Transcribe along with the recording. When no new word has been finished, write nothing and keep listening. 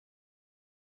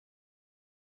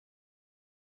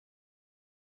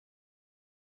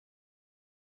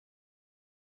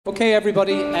Okay,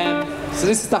 everybody, so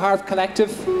this is the Harp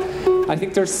Collective. I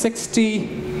think there's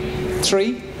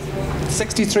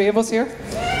 63 of us here.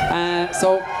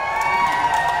 So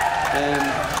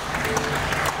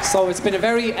it's been a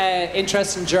very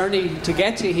interesting journey to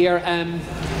get to here.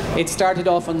 It started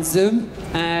off on Zoom.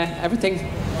 Everything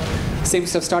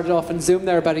seems to have started off on Zoom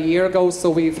there about a year ago, so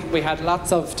we had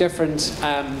lots of different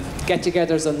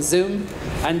get-togethers on Zoom,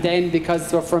 and then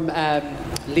because we're from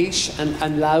Laois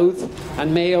and Louth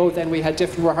and Mayo, then we had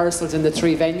different rehearsals in the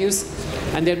three venues,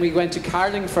 and then we went to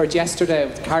Carlingford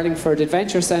yesterday, Carlingford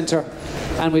Adventure Centre,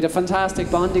 and we had a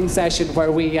fantastic bonding session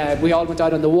where we all went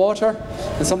out on the water,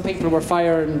 and some people were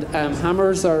firing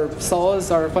hammers or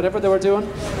saws or whatever they were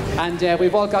doing, and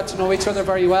we've all got to know each other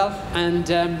very well, and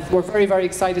we're very, very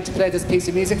excited to play this piece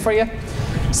of music for you.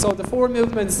 So the four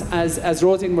movements, as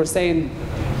Rosie were saying,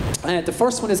 the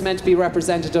first one is meant to be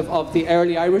representative of the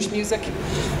early Irish music.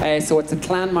 So it's a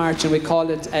clan march, and we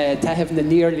call it Teitheamh the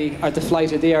nIarlaí, or the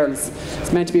Flight of the Earls.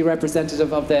 It's meant to be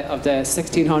representative of the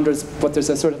 1600s, but there's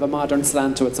a sort of a modern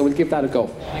slant to it, so we'll give that a go.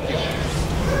 Thank you.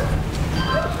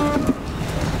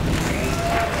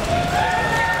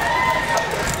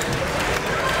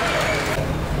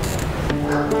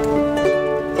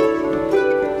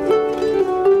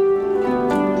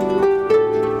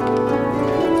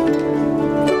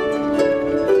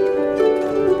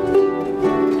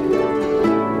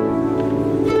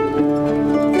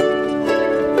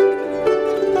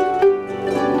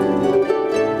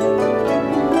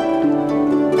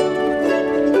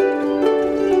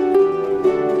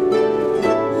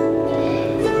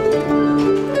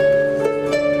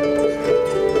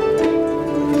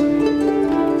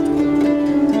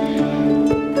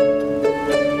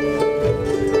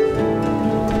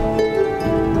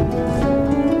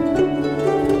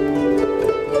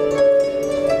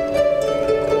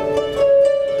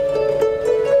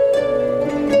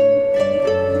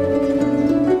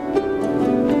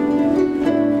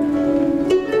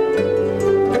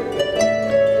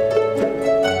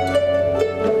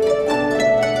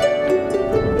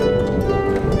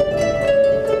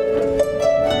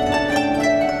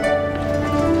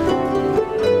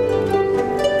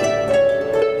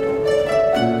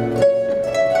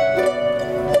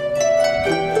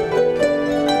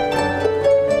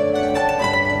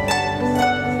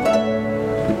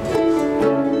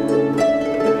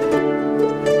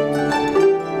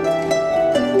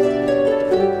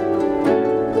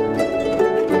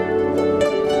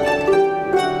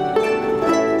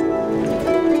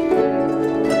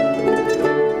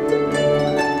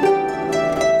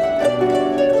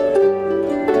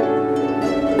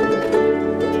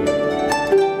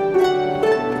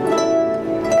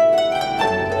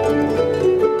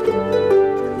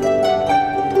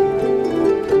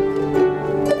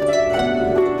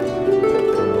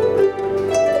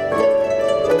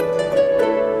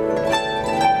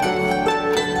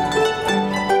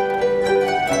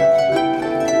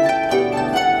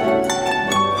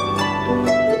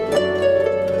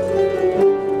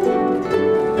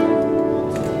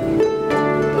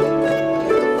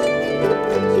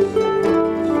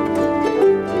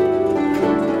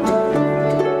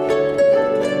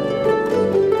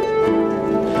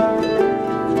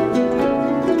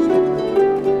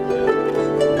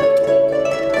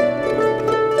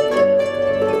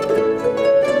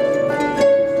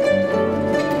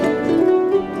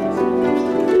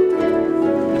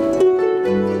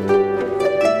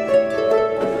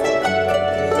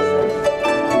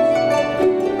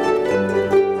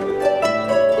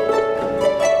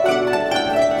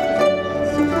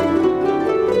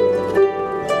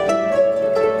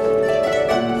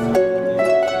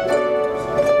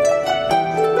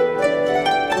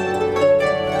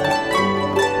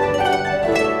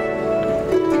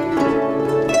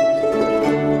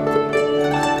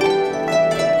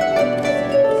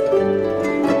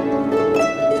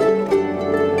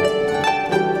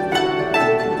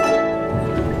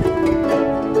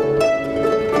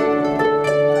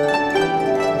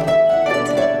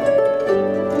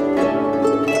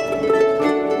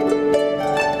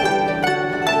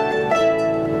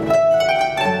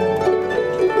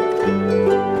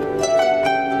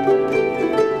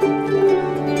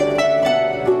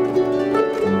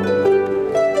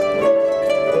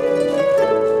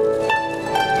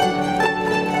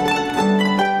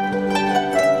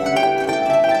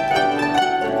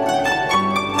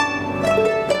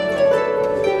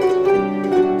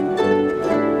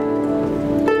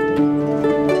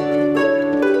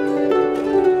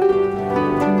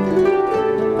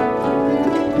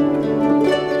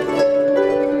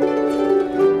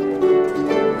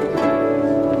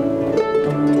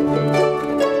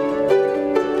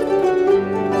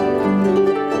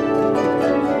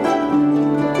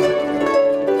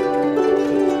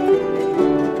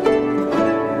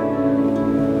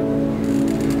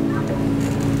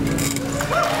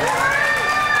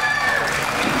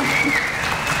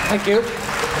 Thank you.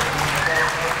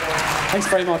 Thanks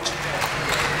very much.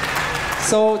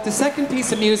 So the second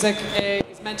piece of music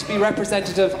is meant to be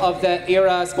representative of the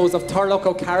era, I suppose, of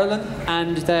Turlough Carolyn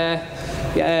and the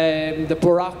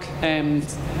Baroque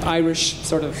Irish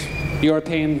sort of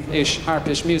European-ish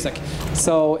harpish music.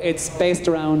 So it's based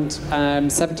around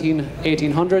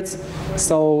 1800s.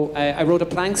 So I wrote a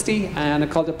Planxty, and I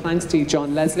called it Planxty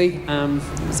John Leslie.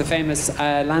 He's a famous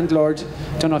landlord.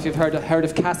 Don't know if you've heard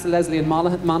of Castle Leslie in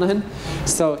Monaghan.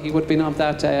 So he would have been of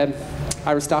that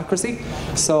aristocracy.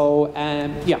 So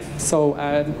yeah, so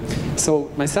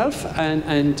myself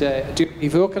and Dúrthaí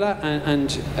Bhuacala and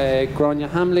Gráinne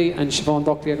Hamley and Siobhan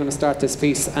Buckley are going to start this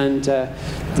piece, and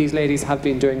these ladies have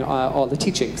been doing all the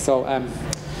teaching. So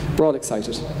we're all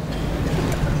excited.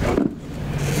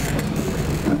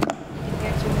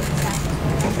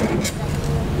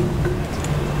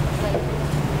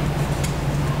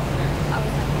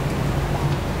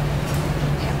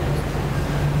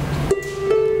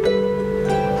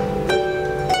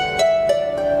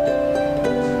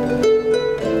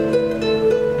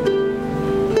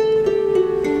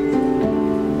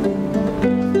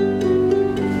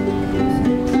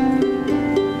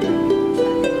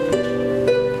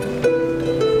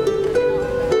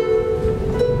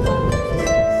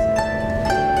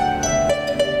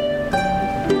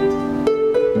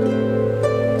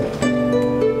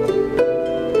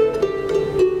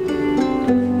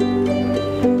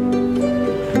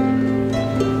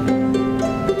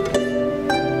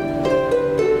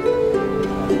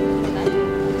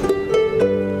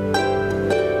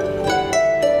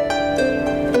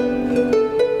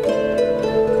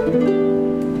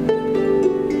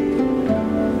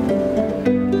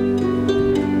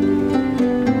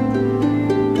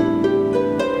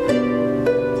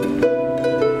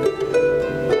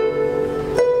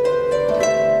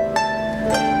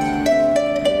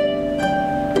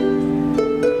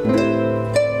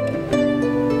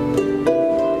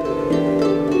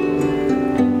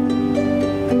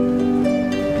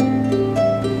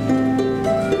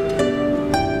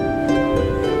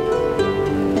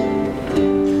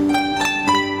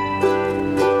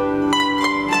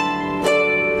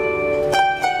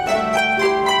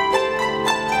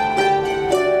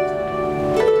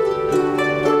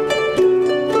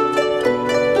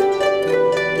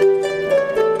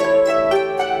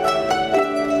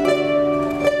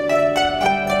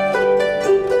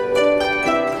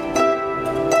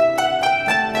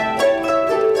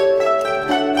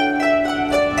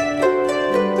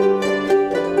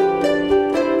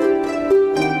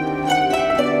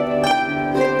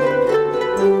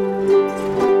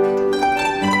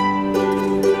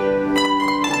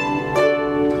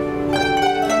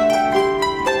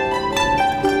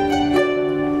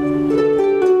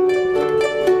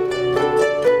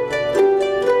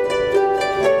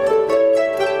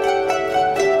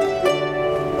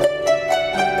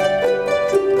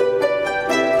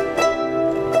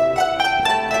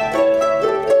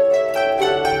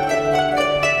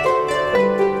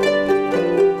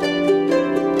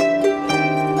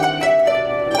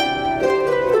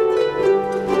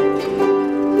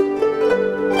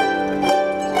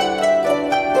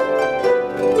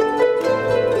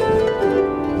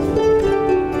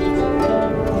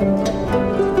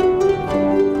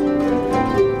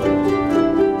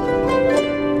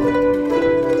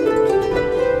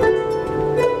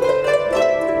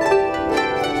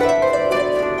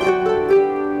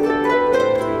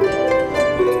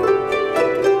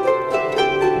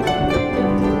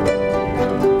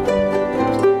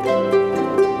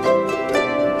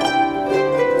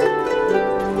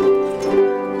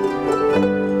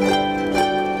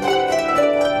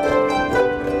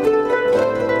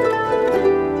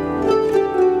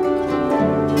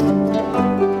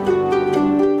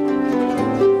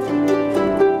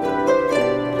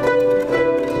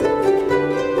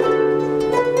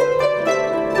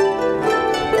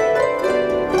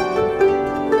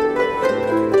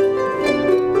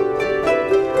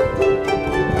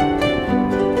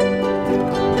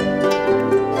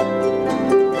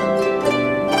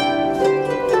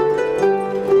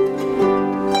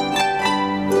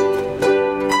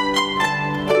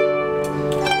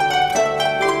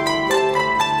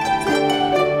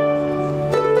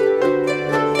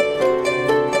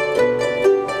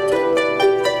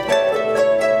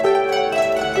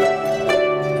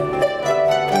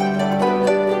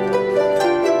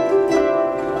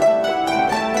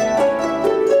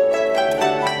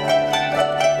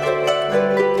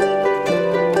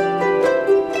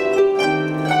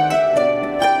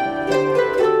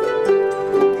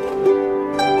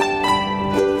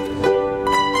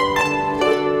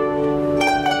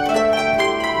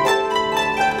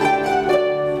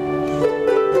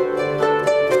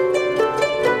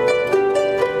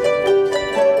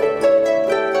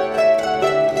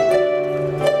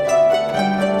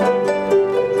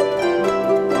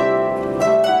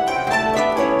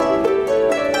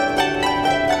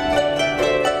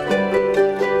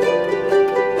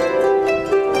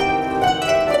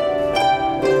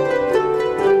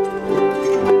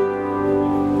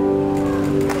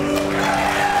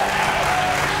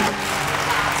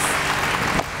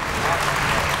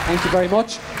 Thank you very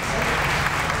much.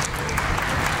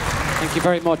 Thank you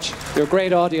very much. You're a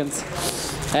great audience.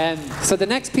 So the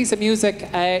next piece of music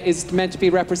is meant to be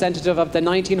representative of the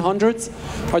 1900s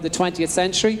or the 20th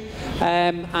century.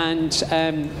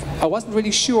 I wasn't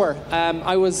really sure.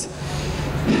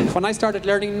 When I started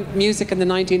learning music in the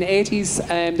 1980s,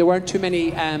 there weren't too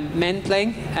many men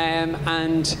playing,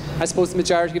 and I suppose the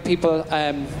majority of people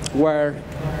were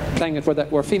playing it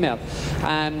were female.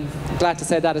 Glad to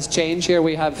say that has changed here.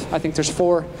 We have, I think there's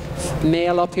 4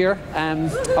 male up here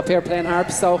playing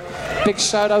harps, so big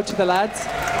shout out to the lads.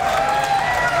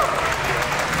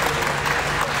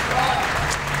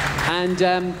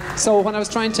 And so when I was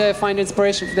trying to find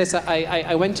inspiration for this,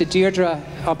 I went to Deirdre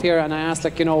up here and I asked,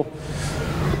 like, you know,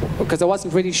 because I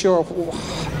wasn't really sure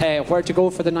where to go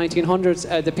for the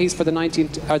 1900s, the piece for the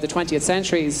 19th or the 20th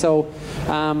century. So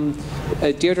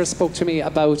Deirdre spoke to me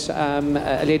about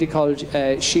a lady called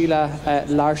Sheila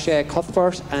Larshay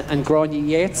Cuthbert and Gráinne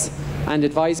Yates, and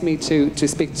advised me to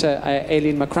speak to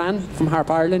Aileen McCrann from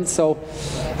Harp Ireland. So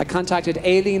I contacted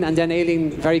Aileen, and then Aileen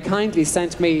very kindly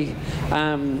sent me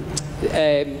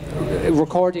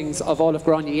recordings of all of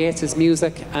Gráinne Yates'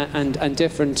 music and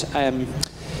different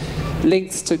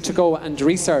links to go and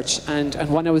research. And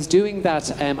when I was doing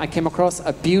that, I came across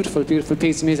a beautiful, beautiful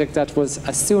piece of music that was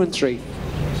a Suantraí.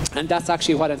 And that's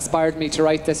actually what inspired me to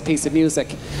write this piece of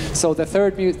music. So the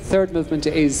third movement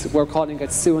is, we're calling it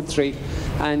Suantraí,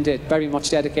 and it's very much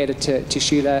dedicated to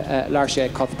Sheila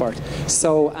Larshay Cuthbert.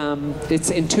 So it's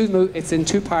in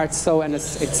two parts. So, and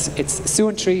it's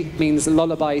Suantraí means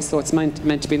lullaby, so it's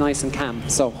meant to be nice and calm.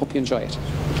 So hope you enjoy it.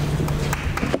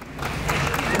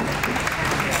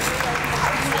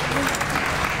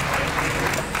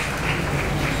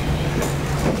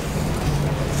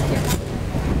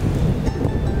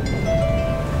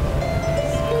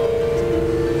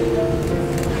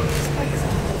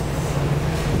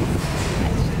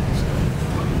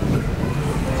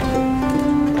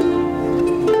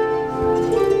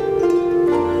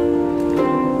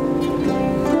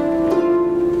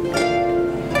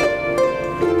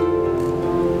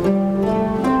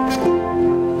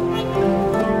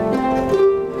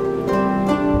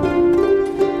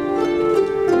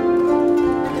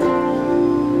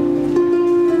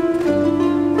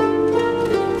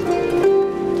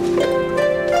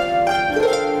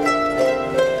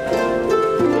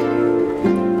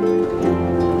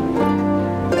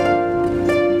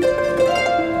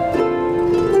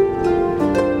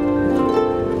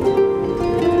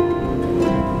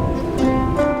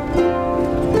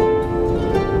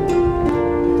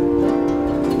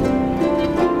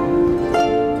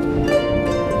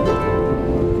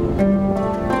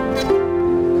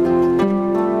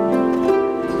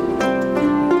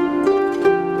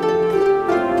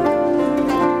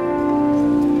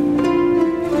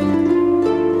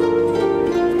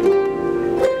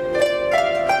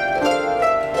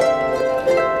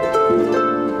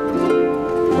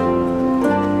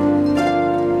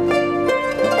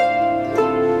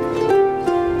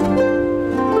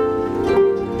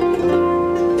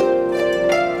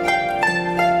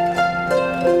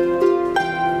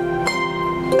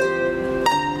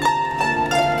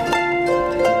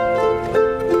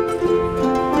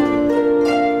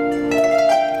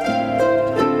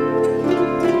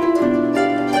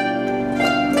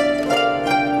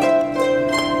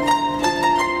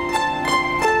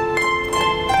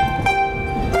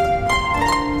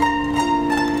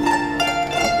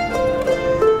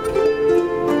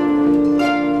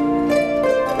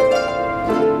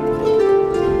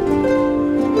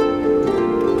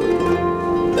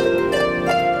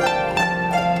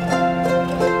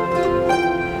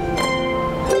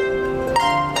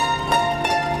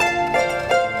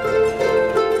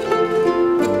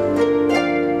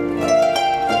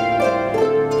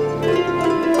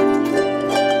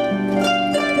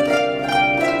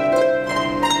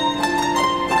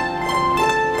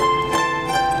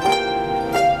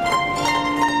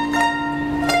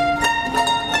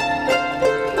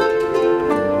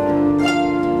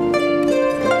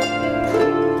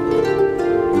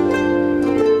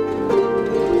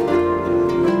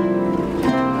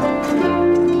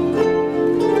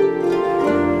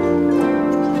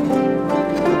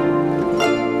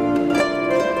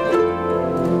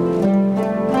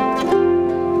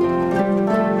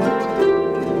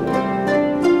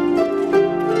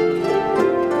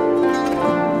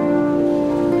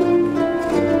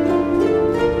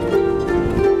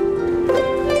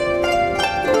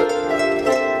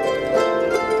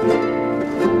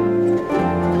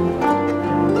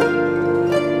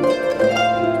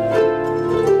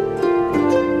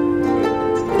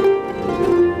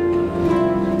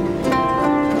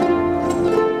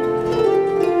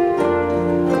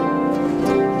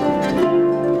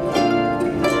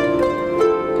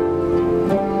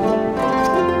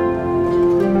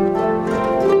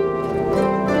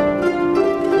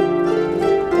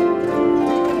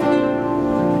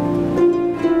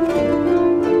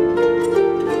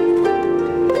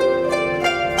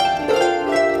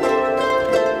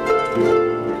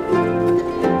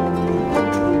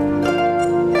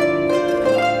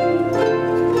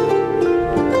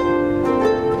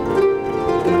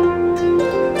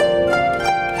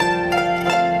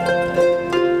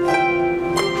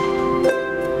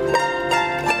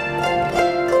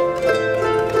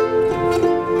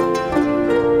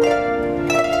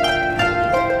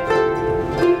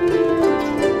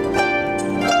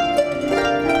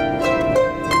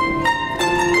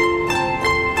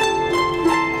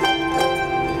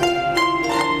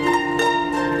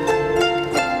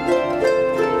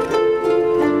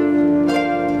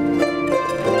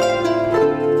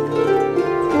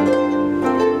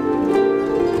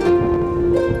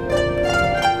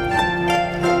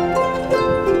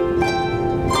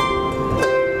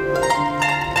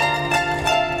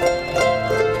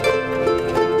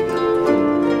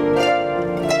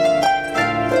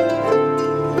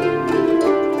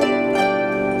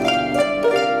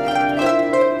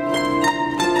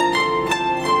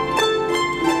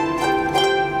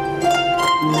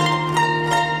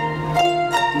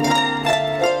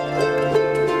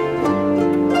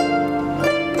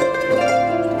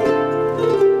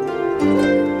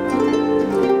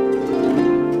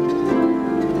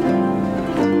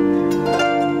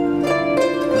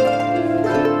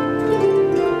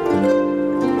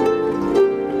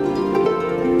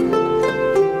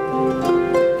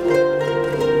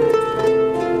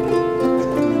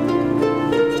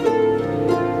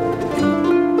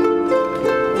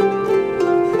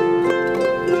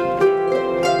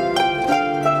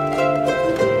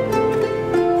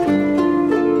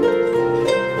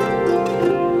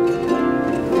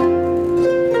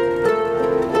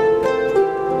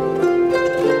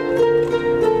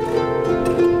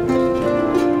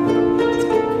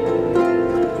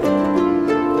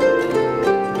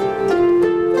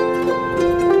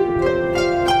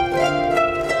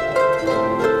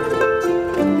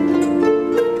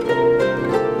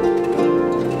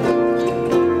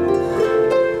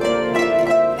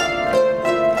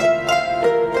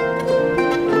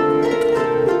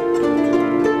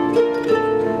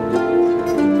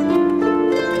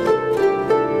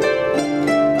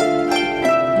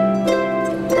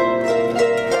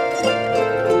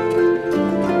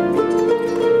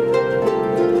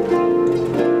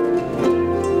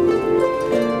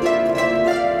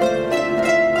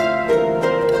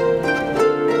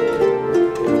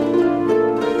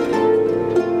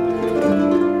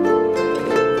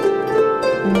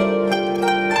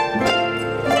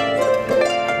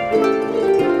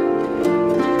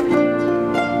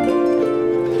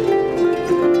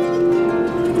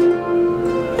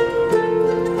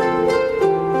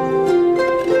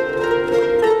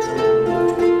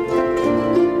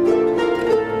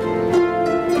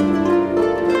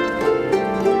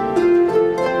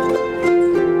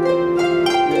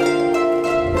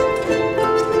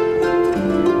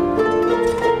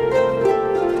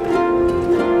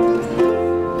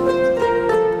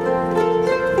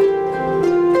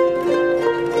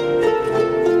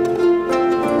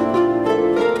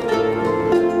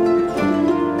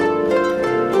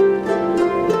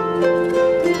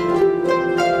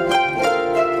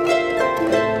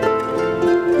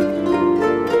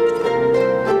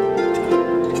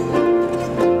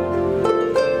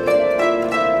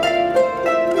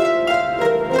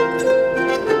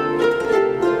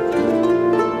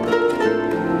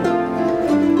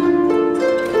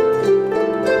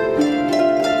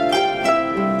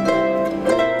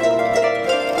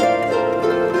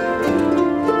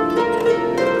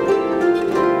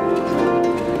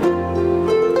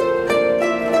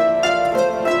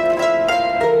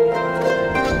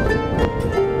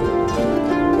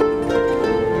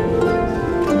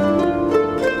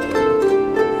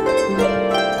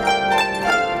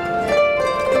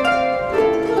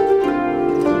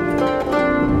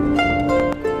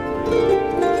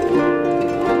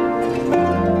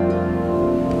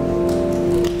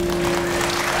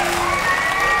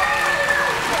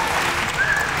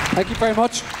 very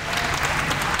much.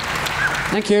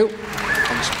 Thank you.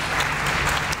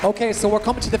 Okay, so we're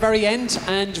coming to the very end,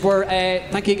 and we're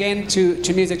thank you again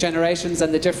to Music Generations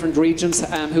and the different regions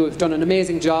who have done an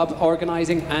amazing job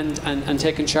organising and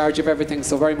taking charge of everything,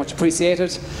 so very much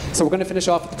appreciated. So we're going to finish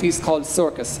off with a piece called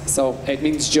Suairceas, so it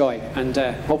means joy, and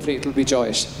hopefully it'll be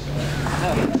joyous.